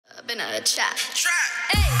been a trap.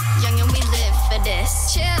 Hey, young and we live for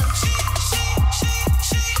this. Chill.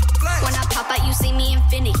 When I pop out, you see me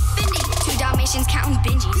infinity. 2 Dalmatians counting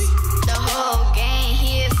Benjis. The whole gang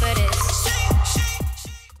here for this.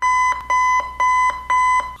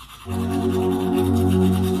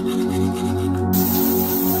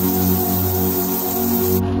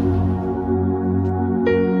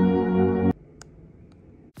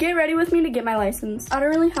 Get ready with me to get my license. I don't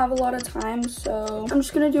really have a lot of time, so I'm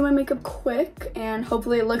just gonna do my makeup quick and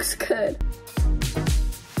hopefully it looks good.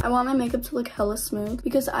 I want my makeup to look hella smooth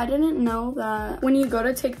because I didn't know that when you go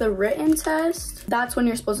to take the written test, that's when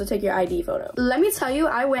you're supposed to take your ID photo. Let me tell you,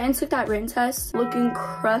 I went and took that written test looking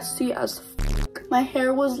crusty as fuck. My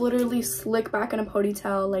hair was literally slick back in a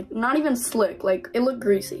ponytail, like not even slick, like it looked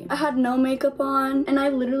greasy. I had no makeup on and I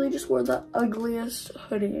literally just wore the ugliest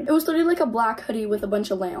hoodie. It was literally like a black hoodie with a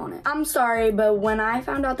bunch of lay on it. I'm sorry, but when I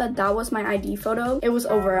found out that that was my ID photo, it was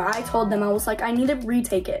over. I told them, I was like, I need to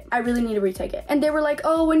retake it. I really need to retake it. And they were like,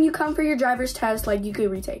 oh, when you come for your driver's test, like you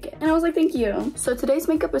could retake it. And I was like, thank you. So today's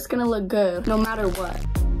makeup is gonna look good no matter what.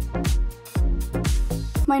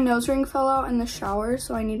 My nose ring fell out in the shower,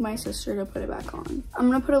 so I need my sister to put it back on. I'm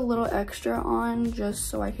gonna put a little extra on just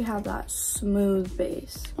so I can have that smooth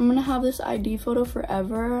base. I'm gonna have this ID photo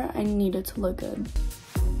forever. I need it to look good.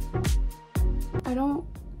 I don't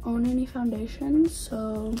own any foundation,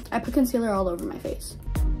 so I put concealer all over my face.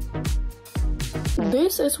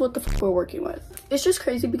 This is what the f we're working with. It's just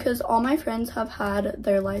crazy because all my friends have had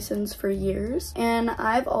their license for years and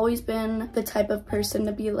I've always been the type of person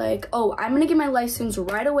to be like, oh, I'm gonna get my license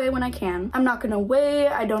right away when I can. I'm not gonna wait.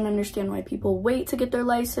 I don't understand why people wait to get their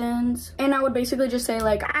license. And I would basically just say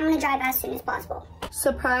like, I'm gonna drive as soon as possible.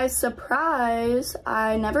 Surprise, surprise,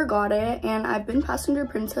 I never got it and I've been passenger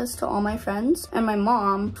princess to all my friends and my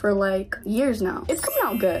mom for like years now. It's coming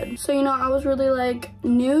out good. So, you know, I was really like,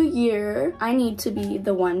 new year, I need to be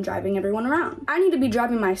the one driving everyone around. I need to be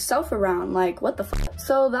driving myself around, like what the fuck.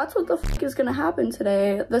 So that's what the fuck is gonna happen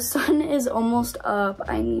today. The sun is almost up.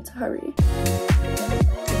 I need to hurry.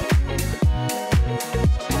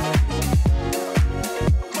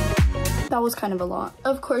 That was kind of a lot.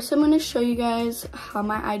 Of course, I'm gonna show you guys how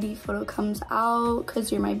my ID photo comes out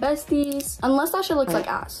because you're my besties. Unless that shit looks like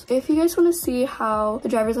ass. If you guys wanna see how the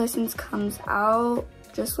driver's license comes out,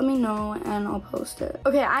 just let me know and I'll post it.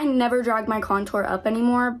 Okay, I never drag my contour up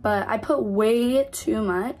anymore, but I put way too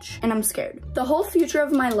much and I'm scared. The whole future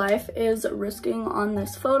of my life is risking on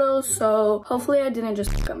this photo, so hopefully I didn't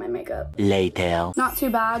just fuck up my makeup. Later. Not too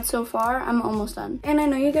bad so far. I'm almost done. And I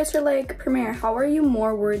know you guys are like, Premier, how are you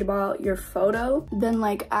more worried about your photo than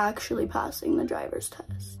like actually passing the driver's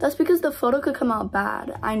test? That's because the photo could come out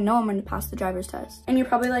bad. I know I'm gonna pass the driver's test. And you're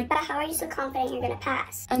probably like, but how are you so confident you're gonna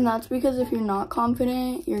pass? And that's because if you're not confident,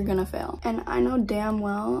 you're gonna fail. And I know damn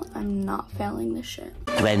well I'm not failing this shit.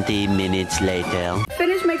 20 minutes later.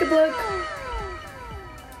 Finished makeup look.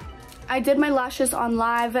 I did my lashes on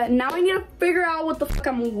live. Now I need to figure out what the fuck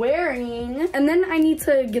I'm wearing. And then I need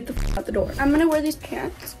to get the fuck out the door. I'm gonna wear these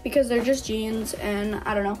pants because they're just jeans and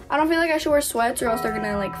I don't know. I don't feel like I should wear sweats or else they're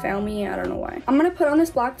gonna like fail me. I don't know why. I'm gonna put on this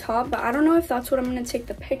black top, but I don't know if that's what I'm gonna take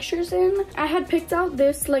the pictures in. I had picked out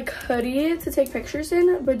this like hoodie to take pictures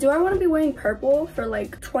in, but do I wanna be wearing purple for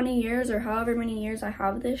like 20 years or however many years I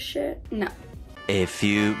have this shit? No. A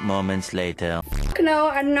few moments later. No,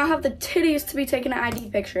 I do not have the titties to be taking an ID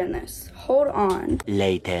picture in this. Hold on.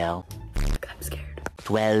 Later. I'm scared.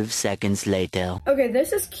 12 seconds later. Okay,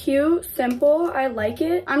 this is cute, simple, I like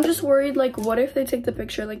it. I'm just worried, like, what if they take the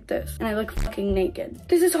picture like this and I look fucking naked?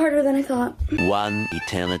 This is harder than I thought. 1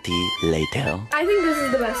 eternity later. I think this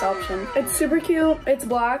is the best option. It's super cute, it's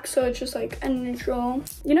black, so it's just like a neutral.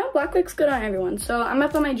 You know, black looks good on everyone, so I'm gonna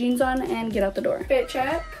put my jeans on and get out the door. Fit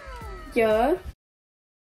check. Yeah.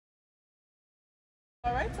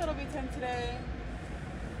 All right, so it'll be 10 today.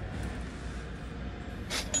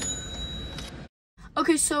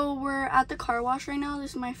 Okay, so we're at the car wash right now.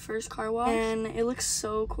 This is my first car wash and it looks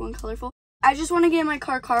so cool and colorful. I just want to get my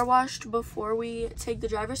car washed before we take the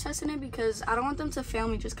driver's test in it because I don't want them to fail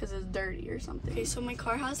me just because it's dirty or something. Okay, so my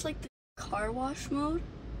car has like the car wash mode.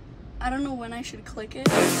 I don't know when I should click it.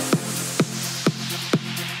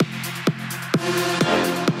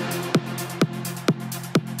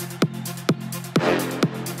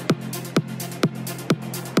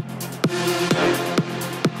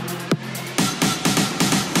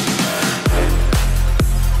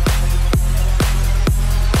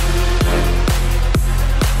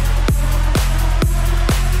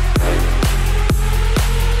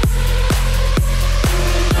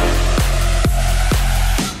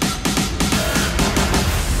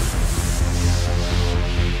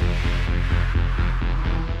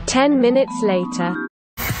 10 minutes later.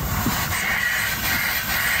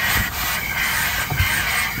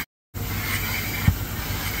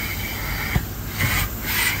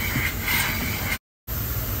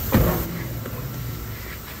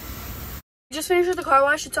 Just finished with the car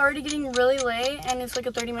wash. It's already getting really late and it's like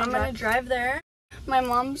a 30-minute drive. I'm gonna drive there. My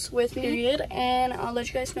mom's with me, period, and I'll let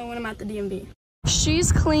you guys know when I'm at the DMV.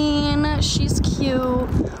 She's clean, she's cute.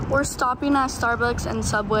 We're stopping at Starbucks and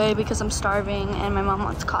Subway because I'm starving and my mom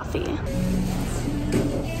wants coffee.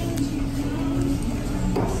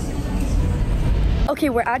 Okay,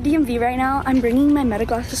 we're at DMV right now. I'm bringing my meta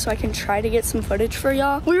glasses so I can try to get some footage for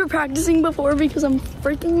y'all. We were practicing before because I'm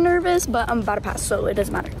freaking nervous, but I'm about to pass, so it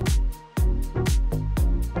doesn't matter.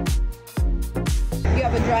 You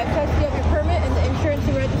have a drive test, you have your permit, and the insurance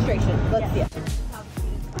and registration. Let's see it.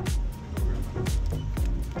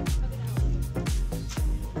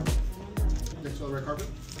 Next on the red carpet?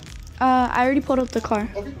 I already pulled up the car.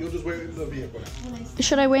 Okay, you'll just wait in the vehicle now.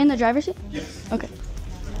 Should I wait in the driver's seat? Yes. Okay.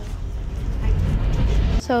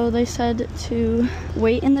 So they said to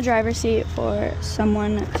wait in the driver's seat for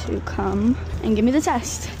someone to come and give me the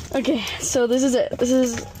test. Okay, so this is it. This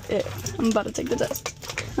is it. I'm about to take the test.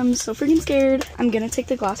 I'm so freaking scared. I'm gonna take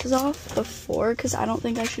the glasses off before because I don't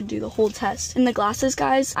think I should do the whole test. And the glasses,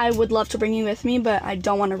 guys, I would love to bring you with me, but I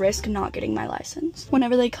don't want to risk not getting my license.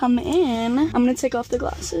 Whenever they come in, I'm gonna take off the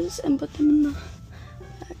glasses and put them in the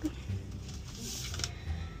bag.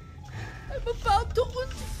 I'm about to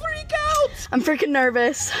freak out. I'm freaking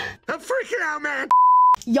nervous. I'm freaking out, man!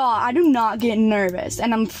 Y'all, I do not get nervous,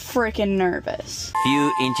 and I'm freaking nervous.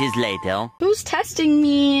 Few inches later. Who's testing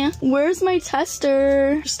me? Where's my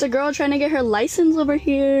tester? Just a girl trying to get her license over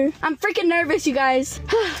here. I'm freaking nervous, you guys.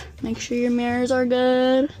 Make sure your mirrors are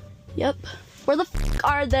good. Yep. Where the f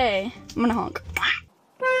are they? I'm gonna honk.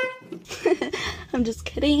 I'm just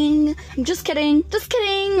kidding. I'm just kidding. Just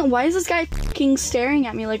kidding. Why is this guy fucking staring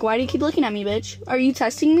at me? Like, why do you keep looking at me, bitch? Are you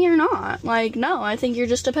testing me or not? Like, no, I think you're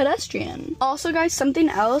just a pedestrian. Also, guys, something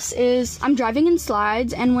else is I'm driving in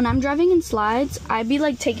slides, and when I'm driving in slides, I'd be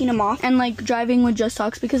like taking them off and like driving with just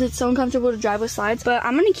socks because it's so uncomfortable to drive with slides. But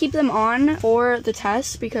I'm gonna keep them on for the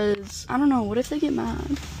test because I don't know. What if they get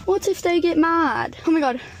mad? What if they get mad? Oh my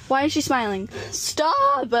god, why is she smiling?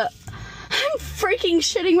 Stop! I'm freaking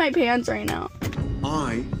shitting my pants right now.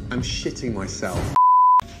 I am shitting myself.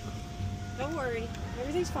 Don't worry,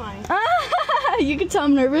 everything's fine. You can tell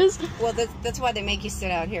I'm nervous. Well, that's why they make you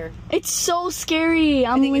sit out here. It's so scary.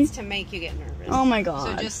 I think it's to make you get nervous. Oh my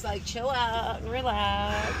god. So just like chill out and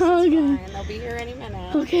relax. Okay. It's fine. They'll be here any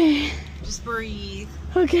minute. Okay. Just breathe.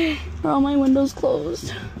 Okay. Are all my windows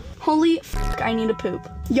closed? Holy fuck, I need to poop.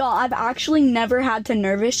 Y'all, I've actually never had to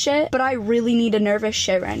nervous shit, but I really need a nervous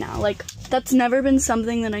shit right now. Like, that's never been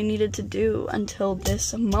something that I needed to do until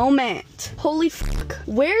this moment. Holy fuck.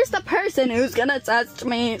 Where's the person who's gonna test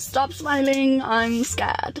me? Stop smiling, I'm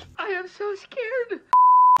scared. I am so scared.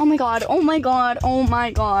 Oh my god, oh my god, oh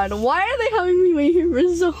my god. Why are they having me wait here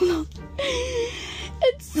for so long?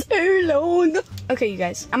 It's so long. Okay, you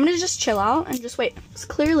guys, I'm gonna just chill out and just wait. Because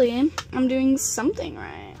clearly, I'm doing something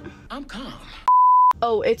right. I'm calm.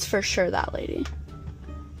 Oh, it's for sure that lady.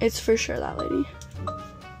 It's for sure that lady.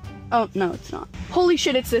 Oh, no, it's not. Holy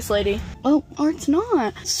shit, it's this lady. Oh, or it's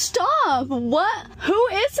not. Stop! What? Who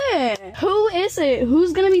is it? Who is it?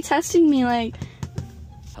 Who's gonna be testing me, like...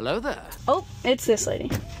 Hello there. Oh, it's this lady.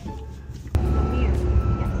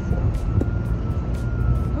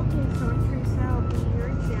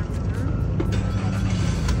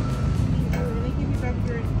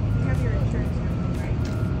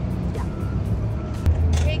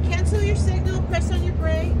 Cancel your signal, press on your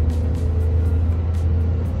brake,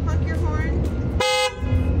 honk your horn.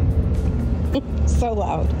 So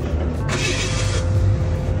loud.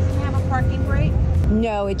 Does it have a parking brake?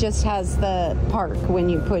 No, it just has the park when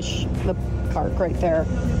you push the park right there.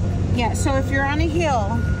 Yeah, so if you're on a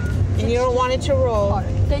hill and you don't want it to roll.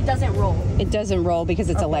 It doesn't roll. It doesn't roll because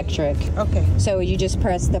it's electric. Okay. So you just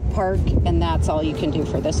press the park and that's all you can do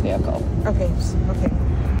for this vehicle. Okay, okay.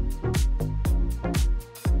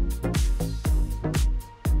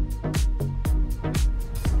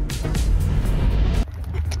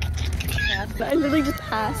 I literally just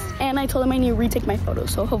passed and I told them I need to retake my photo,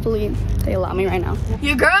 so hopefully they allow me right now.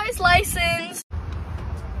 Your girl is licensed.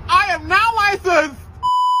 I am now licensed!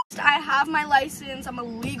 I have my license. I'm a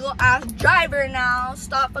legal ass driver now.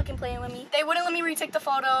 Stop fucking playing with me. They wouldn't let me retake the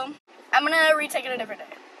photo. I'm gonna retake it a different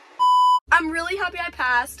day. I'm really happy I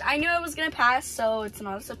passed. I knew I was gonna pass, so it's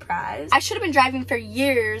not a surprise. I should have been driving for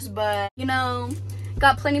years, but you know,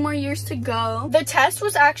 Got plenty more years to go. The test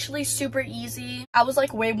was actually super easy. I was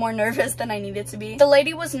like way more nervous than I needed to be. The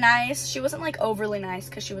lady was nice. She wasn't like overly nice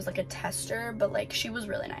because she was like a tester, but like she was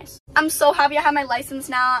really nice. I'm so happy I have my license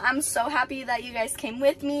now. I'm so happy that you guys came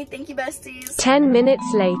with me. Thank you, besties. 10 minutes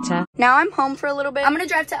later. Now I'm home for a little bit. I'm gonna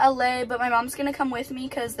drive to LA, but my mom's gonna come with me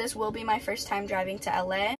because this will be my first time driving to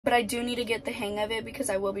LA. But I do need to get the hang of it because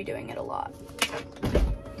I will be doing it a lot.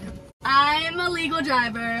 I'm a legal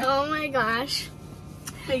driver. Oh my gosh.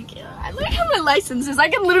 Thank you. I literally have my licenses. I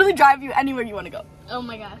can literally drive you anywhere you want to go. Oh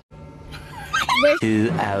my gosh.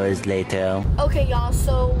 2 hours later. Okay, y'all,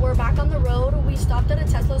 so we're back on the road. We stopped at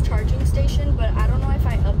a Tesla's charging station, but I don't know if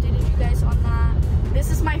I updated you guys on that. This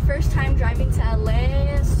is my first time driving to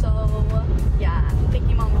LA, so yeah. Thank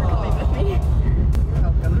you, Mom, for coming with me. You're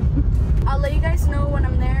welcome. I'll let you guys know when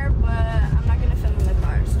I'm there, but I'm not gonna film in the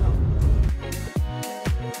car, so.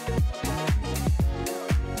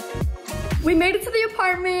 We made it to the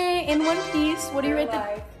apartment in one piece. What do you rate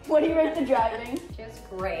the driving? Just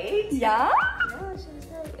great. Yeah? Yeah, she was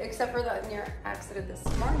great. Except for the near accident this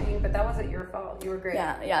morning, but that wasn't your fault. You were great.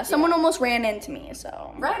 Yeah. Someone almost ran into me,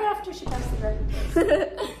 so. Right after she passed the driving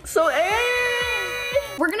test. So,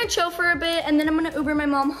 we're gonna chill for a bit, and then I'm gonna Uber my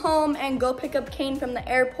mom home and go pick up Kane from the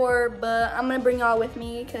airport, but I'm gonna bring y'all with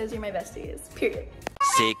me because you're my besties, period.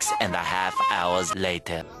 6.5 hours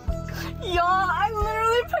later. Y'all, I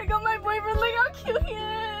literally picked up my boyfriend. Look how cute he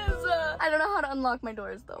is. I don't know how to unlock my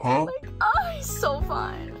doors though. Huh? Like, oh, he's so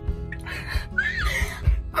fine.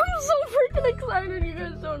 I'm so freaking excited. You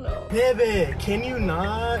guys don't know. Pivot, can you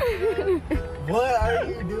not? What are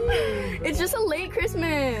you doing? It's just a late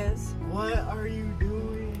Christmas. What are you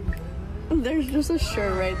doing? There's just a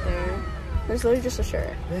shirt right there. There's literally just a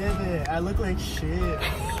shirt. Pivot, I look like shit.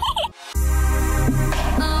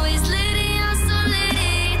 Always litty, I'm so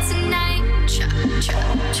litty tonight. Cha,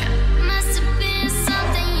 cha, cha.